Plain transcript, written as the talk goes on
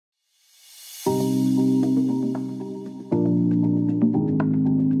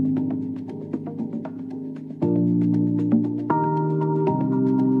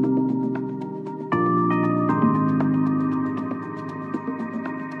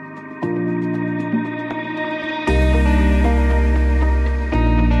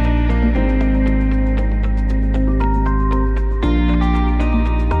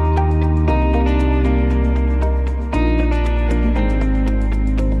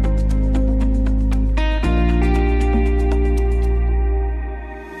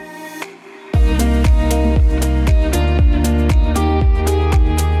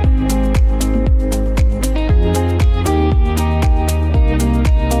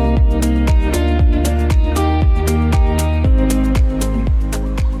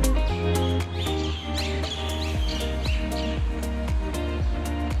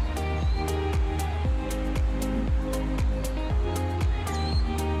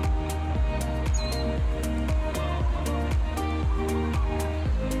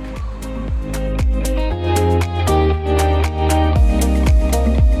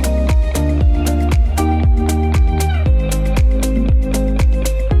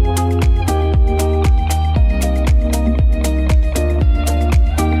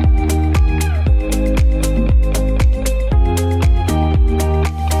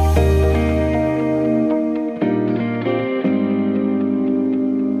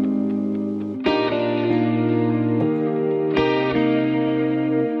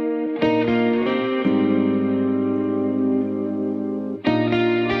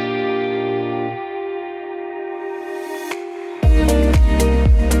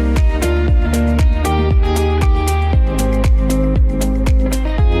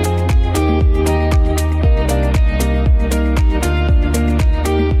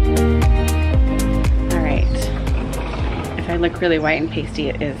Look really white and pasty,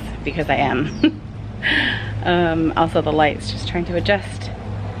 it is because I am. Also the light's just trying to adjust.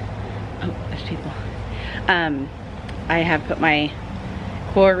 Oh, there's people. I have put my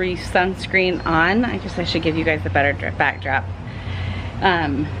Coral Reef sunscreen on. I should give you guys a better backdrop.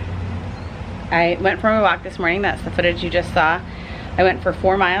 I went for a walk this morning. That's the footage you just saw. I went for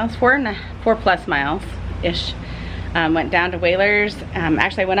 4 miles, 4+ miles-ish. Went down to Whalers.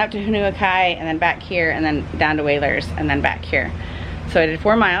 Actually I went up to Hunuakai and then back here and then down to Whalers and then back here. So I did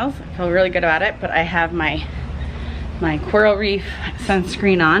 4 miles. I feel really good about it, but I have my Coral Reef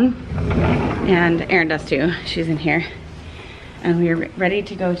sunscreen on, and Erin does too. She's in here. And we're ready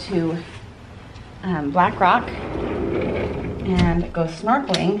to go to Black Rock and go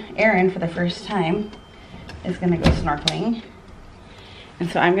snorkeling. Erin, for the first time, is gonna go snorkeling. And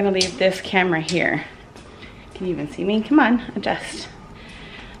so I'm gonna leave this camera here. Can you even see me? Come on, adjust.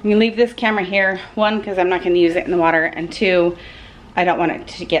 I'm gonna leave this camera here. 1, because I'm not gonna use it in the water, and 2, I don't want it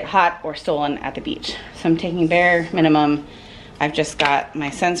to get hot or stolen at the beach. So I'm taking bare minimum. I've just got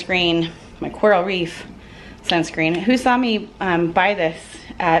my sunscreen, my Coral Reef sunscreen. Who saw me buy this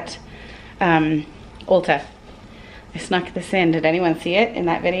at Ulta? I snuck this in. Did anyone see it in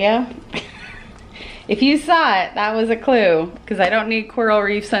that video? If you saw it, that was a clue, because I don't need Coral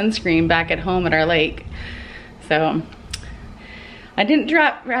Reef sunscreen back at home at our lake. So I didn't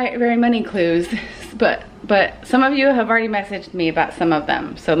drop very many clues, but some of you have already messaged me about some of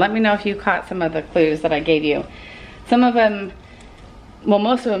them. So let me know if you caught some of the clues that I gave you. Some of them, well,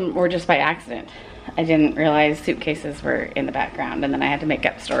 most of them were just by accident. I didn't realize suitcases were in the background, and then I had to make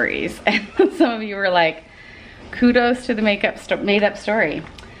up stories. And some of you were like, kudos to the made up story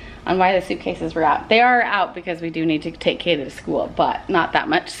on why the suitcases were out. They are out because we do need to take Kayla to school, but not that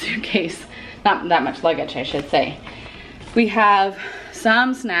much suitcase. Not that much luggage, I should say. We have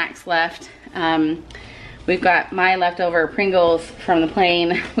some snacks left. We've got my leftover Pringles from the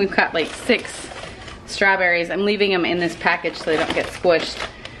plane. We've got like 6 strawberries. I'm leaving them in this package so they don't get squished.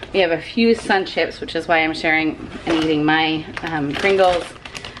 We have a few Sun Chips, which is why I'm sharing and eating my Pringles.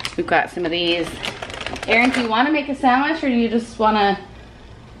 We've got some of these. Erin, do you want to make a sandwich, or do you just want to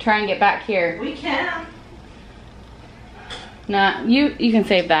try and get back here? We can. Nah, you can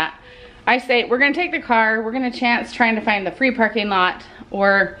save that. I say we're gonna take the car. We're gonna chance trying to find the free parking lot,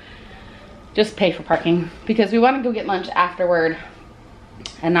 or just pay for parking, because we want to go get lunch afterward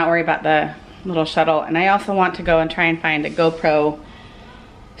and not worry about the little shuttle. And I also want to go and try and find a GoPro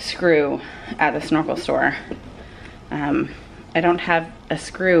screw at the snorkel store. I don't have a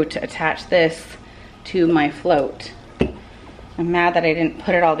screw to attach this to my float. I'm mad that I didn't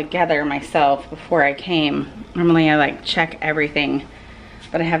put it all together myself before I came. Normally I like check everything,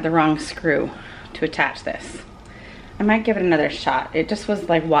 but I have the wrong screw to attach this. I might give it another shot. It just was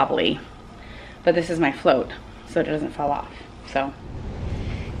like wobbly, but this is my float, so it doesn't fall off. So,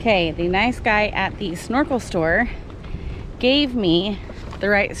 okay, the nice guy at the snorkel store gave me the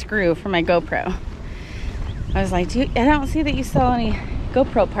right screw for my GoPro. I was like, I don't see that you sell any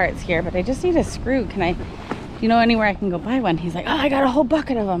GoPro parts here, but I just need a screw. Do you know anywhere I can go buy one? He's like, oh, I got a whole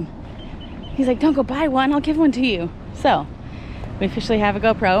bucket of them. He's like, don't go buy one, I'll give one to you. So we officially have a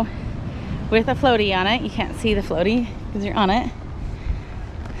GoPro with a floaty on it. You can't see the floaty because you're on it.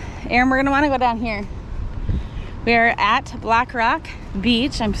 Aaron, we're gonna wanna go down here. We are at Black Rock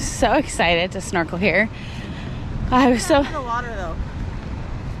Beach. I'm so excited to snorkel here. I was so... the water though.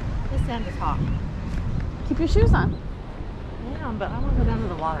 This sand is hot. Keep your shoes on. Yeah, but I want to go down to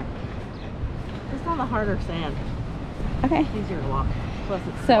the water. It's on the harder sand. Okay. It's easier to walk. Plus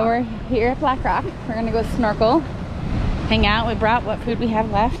it's So water. we're here at Black Rock. We're gonna go snorkel, hang out. We brought what food we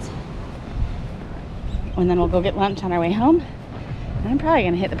have left. And then we'll go get lunch on our way home. And I'm probably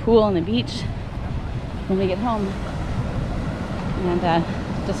gonna hit the pool and the beach when we get home. And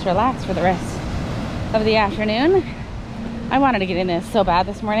just relax for the rest of the afternoon. I wanted to get in this so bad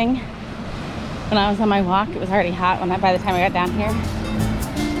this morning. When I was on my walk, it was already hot by the time I got down here.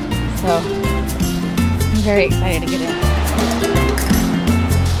 So I'm very excited to get in.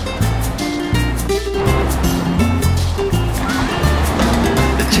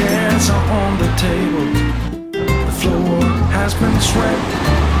 The chairs are on the table. The floor has been swept.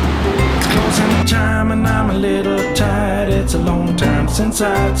 It's closing time and I'm a little tired. It's a long time since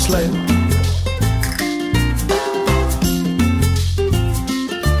I'd slept.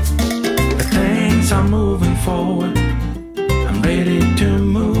 I'm moving forward, I'm ready to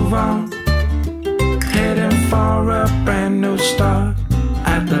move on, heading for a brand new start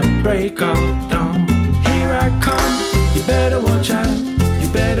at the break of dawn. Here I come, you better watch out, you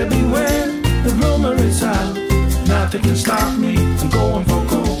better beware, the rumor is out, nothing can stop me, I'm going for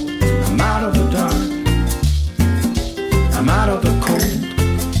gold, I'm out of the dark, I'm out of the cold.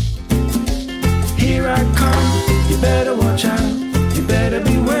 Here I come, you better watch out, you better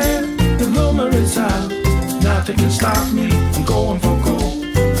beware, the rumor is out, nothing can stop me, I'm going for gold,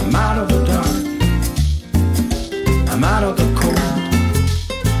 I'm out of the dark, I'm out of the cold.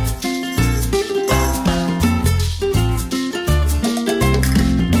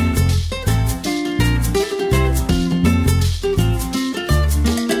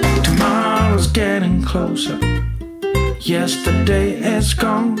 Tomorrow's getting closer, yesterday is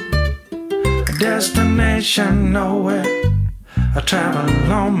gone, a destination nowhere, I travel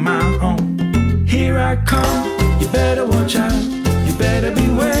on my own. Here I come, you better watch out, you better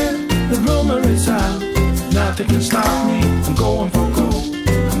beware, the rumor is out, nothing can stop me, I'm going for gold,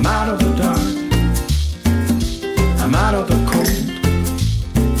 I'm out of the dark, I'm out of the cold.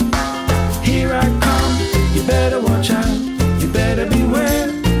 Here I come, you better watch out, you better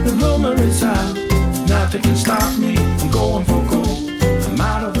beware, the rumor is out, nothing can stop me, I'm going for gold, I'm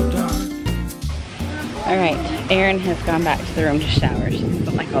out of the dark. All right, Erin has gone back to the room to shower. She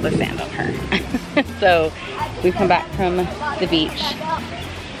doesn't like all the sand on her. So we've come back from the beach.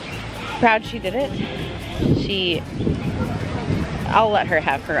 Proud she did it. I'll let her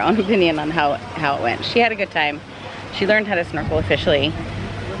have her own opinion on how it went. She had a good time. She learned how to snorkel officially.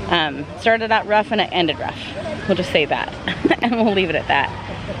 Started out rough and it ended rough. We'll just say that. And we'll leave it at that.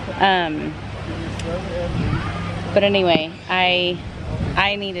 But anyway, I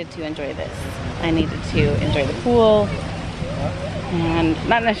needed to enjoy this. I needed to enjoy the pool and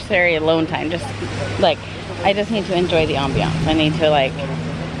not necessarily alone time, just like I just need to enjoy the ambiance. I need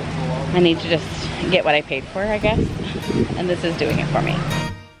to just get what I paid for, I guess, and this is doing it for me.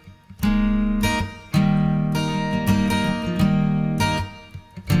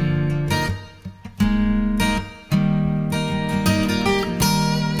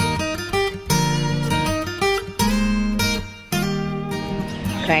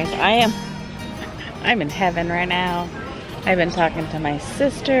 Guys, I'm in heaven right now. I've been talking to my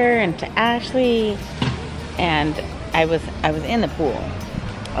sister and to Ashley, and I was in the pool.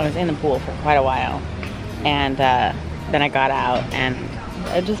 I was in the pool for quite a while, and then I got out, and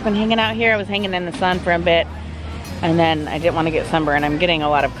I've just been hanging out here. I was hanging in the sun for a bit, and then I didn't want to get sunburned. I'm getting a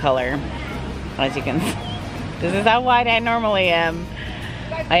lot of color, as you can see. This is how white I normally am.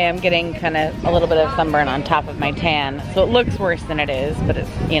 I am getting kind of a little bit of sunburn on top of my tan, so it looks worse than it is, but it's,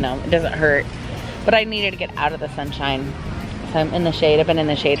 you know, it doesn't hurt. But I needed to get out of the sunshine, so I'm in the shade. I've been in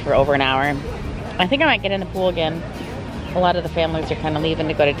the shade for over an hour. I think I might get in the pool again. A lot of the families are kind of leaving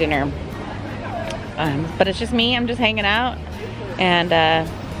to go to dinner, but it's just me. I'm just hanging out, and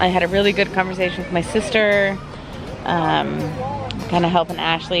I had a really good conversation with my sister, kind of helping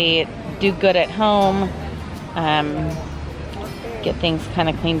Ashley do good at home, get things kind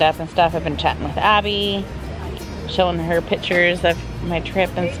of cleaned up and stuff. I've been chatting with Abby, showing her pictures of my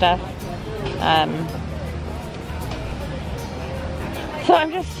trip and stuff. So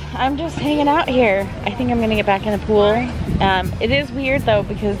I'm just hanging out here. I think I'm gonna get back in the pool. It is weird though,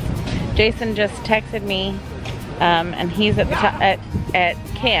 because Jason just texted me, and he's at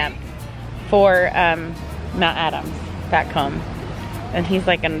camp for Mount Adams back home. And he's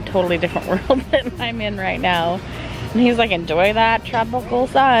like in a totally different world than I'm in right now. And he's like, enjoy that tropical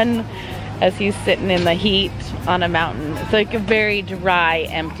sun, as he's sitting in the heat on a mountain. It's like a very dry,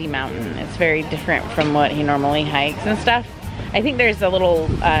 empty mountain. It's very different from what he normally hikes and stuff. I think there's a little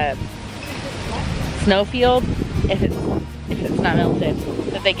snow field, if it's not melted,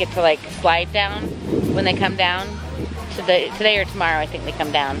 that they get to like slide down when they come down. Today or tomorrow, I think they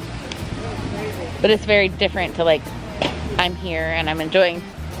come down. But it's very different to like, I'm here and I'm enjoying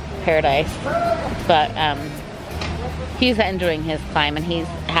paradise. But he's enjoying his climb and he's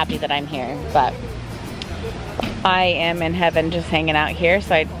happy that I'm here. But I am in heaven just hanging out here.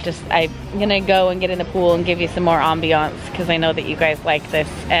 So I'm gonna go and get in the pool and give you some more ambiance, because I know that you guys like this.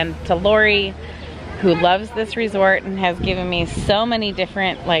 And to Lori, who loves this resort and has given me so many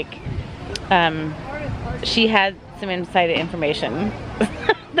different, like, she had some inside information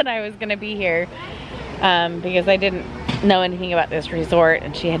that I was gonna be here, because I didn't know anything about this resort,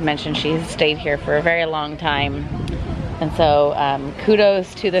 and she had mentioned she's stayed here for a very long time. And so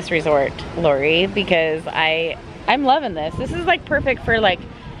kudos to this resort, Lori, because I'm loving this. This is like perfect for like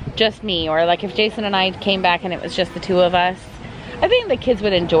just me, or like if Jason and I came back and it was just the two of us. I think the kids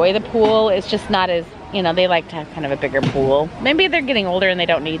would enjoy the pool. It's just not as, you know, they like to have kind of a bigger pool. Maybe they're getting older and they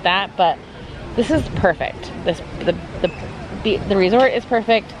don't need that, but this is perfect. The resort is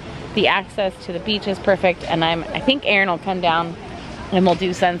perfect. The access to the beach is perfect, and I think Aaron will come down and we'll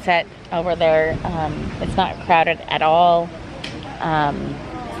do sunset over there. It's not crowded at all,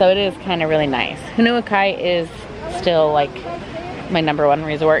 so it is kind of really nice. Hunuakai is still like my #1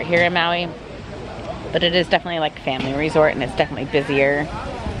 resort here in Maui, but it is definitely like a family resort, and it's definitely busier.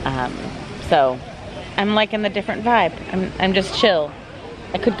 So I'm liking the different vibe. I'm just chill.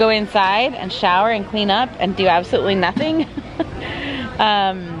 I could go inside and shower and clean up and do absolutely nothing.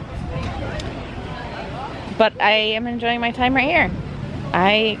 But I am enjoying my time right here.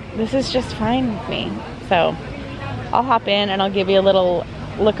 This is just fine with me. So I'll hop in and I'll give you a little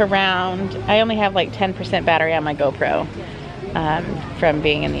look around. I only have like 10% battery on my GoPro from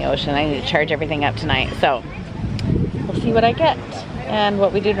being in the ocean. I need to charge everything up tonight. So we'll see what I get and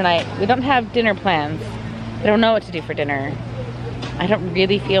what we do tonight. We don't have dinner plans. I don't know what to do for dinner. I don't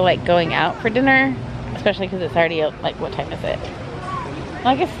really feel like going out for dinner, especially because it's already, like, what time is it? Well,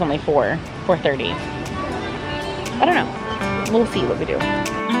 I guess it's only 4:30. I don't know. We'll see what we do.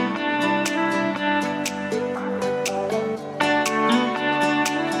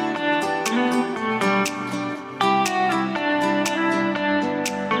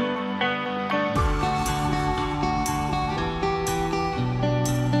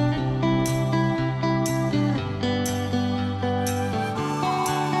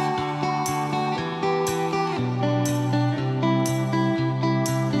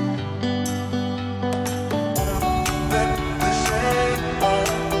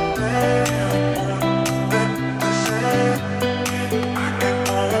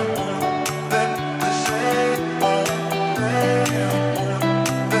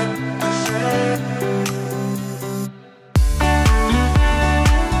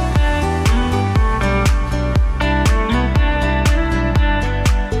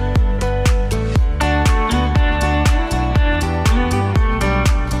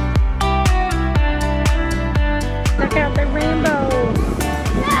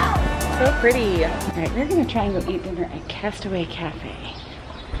 Pretty. All right, we're gonna try and go eat dinner at Castaway Cafe.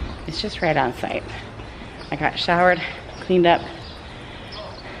 It's just right on site. I got showered, cleaned up.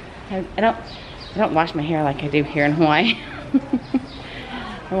 I don't wash my hair like I do here in Hawaii.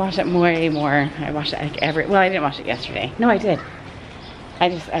 I wash it way more. I wash it like well, I didn't wash it yesterday. No, I did.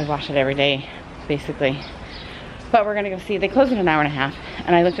 I wash it every day, basically. But we're gonna go see, they close in an hour and a half,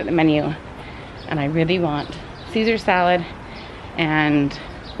 and I looked at the menu, and I really want Caesar salad, and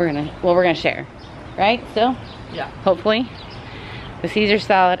we're gonna share, right? Still? Yeah. Hopefully. The Caesar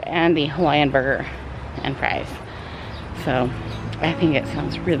salad and the Hawaiian burger and fries. So I think it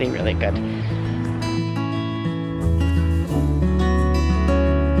sounds really, really good.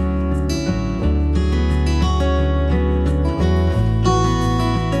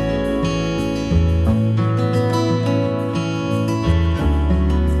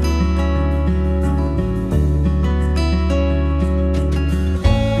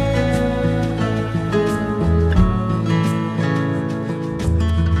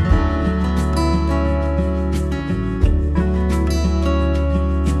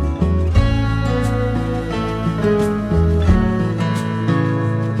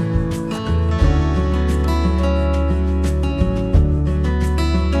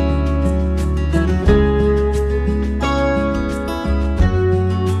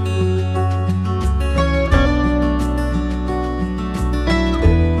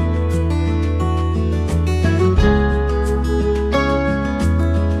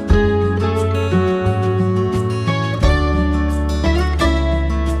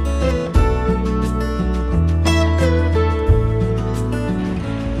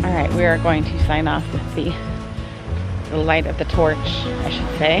 we are going to sign off with the light of the torch, I should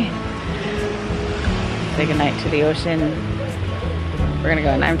say. Say goodnight to the ocean. We're gonna go,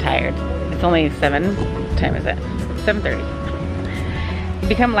 and I'm tired. It's only 7, what time is it? 7:30. You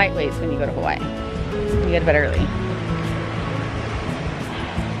become lightweights when you go to Hawaii. You go to bed early.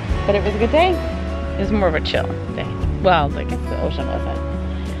 But it was a good day. It was more of a chill day. Well, like the ocean wasn't.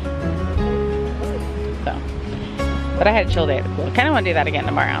 So, but I had a chill day at the pool. I kind of want to do that again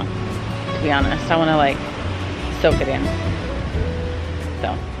tomorrow, to be honest. I want to like soak it in.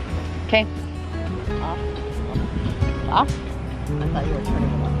 So, okay. Off? I thought you were turning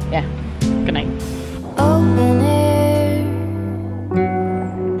it off. Yeah. Good night. Open air,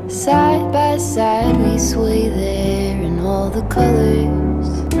 side by side we sway there in all the colors.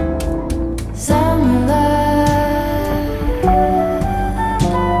 Sunlight,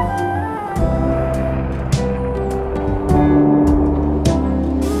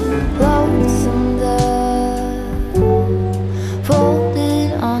 lonesome dove,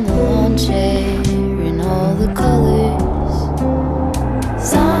 folded on the lawn chair in all the colors.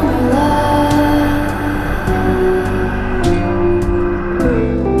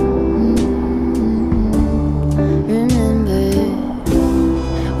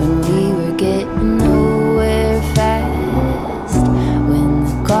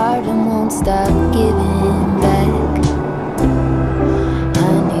 Stop giving